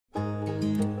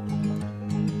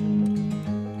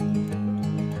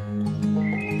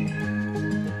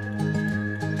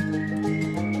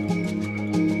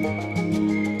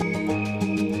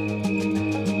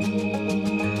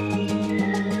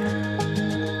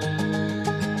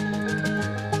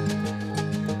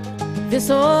This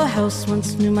old house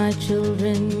once knew my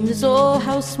children. This old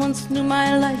house once knew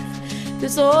my life.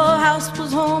 This old house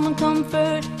was home and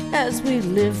comfort as we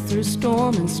lived through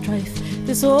storm and strife.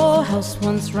 This old house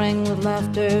once rang with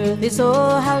laughter. This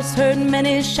old house heard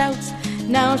many shouts.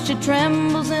 Now she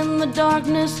trembles in the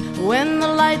darkness when the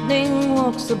lightning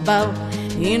walks about.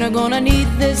 Ain't I gonna need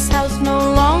this house no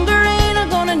longer? Ain't I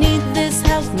gonna need this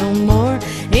house no more?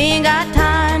 Ain't got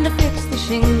time to fix the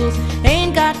shingles.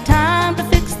 Ain't got time to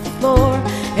fix the floor.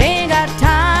 Ain't got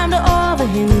time to oil the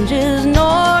hinges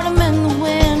nor to mend the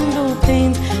window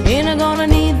panes. Ain't I gonna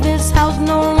need this house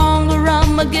no longer?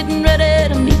 I'm getting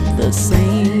ready to meet the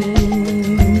saints.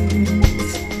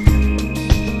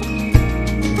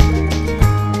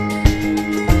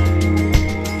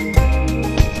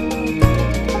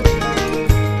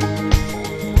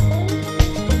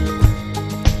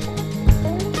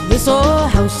 This old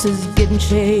house is getting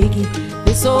shaky.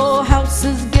 This old house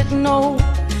is getting old.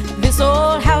 This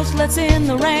old house lets in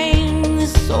the rain.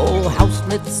 This old house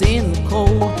lets in the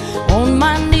cold. On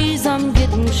my knees I'm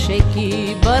getting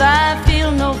shaky, but I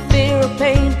feel no fear of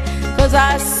pain, 'cause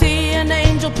I see an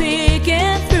angel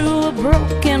peeking through a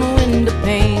broken window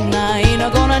pane. I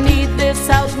ain't gonna need this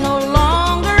house no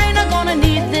longer. Ain't gonna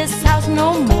need this house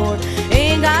no more.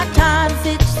 Ain't got time to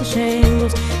fix the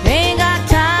shingles. Ain't got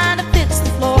time to fix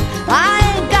the floor. I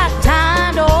ain't got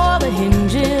time to oil the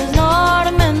hinges nor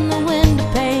to mend the window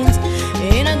panes.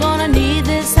 Ain't I gonna need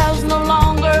this house no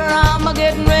longer? I'm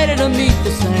getting ready to meet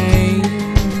the saints.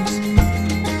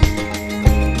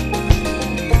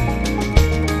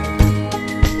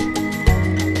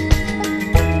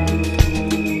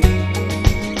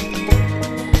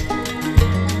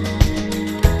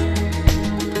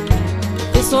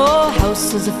 This old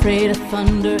house is afraid of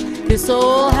thunder. This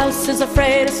old house is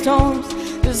afraid of storms.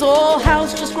 This old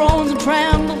house just groans and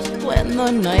trembles when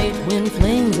the night wind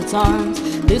flings its arms.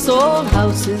 This old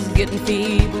house is getting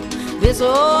feeble. This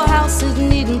old house is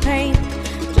needing paint.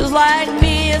 Just like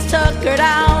me, it's tuckered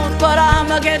out, but I'm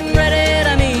getting ready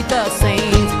to meet the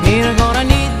saints. Ain't I gonna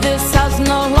need this house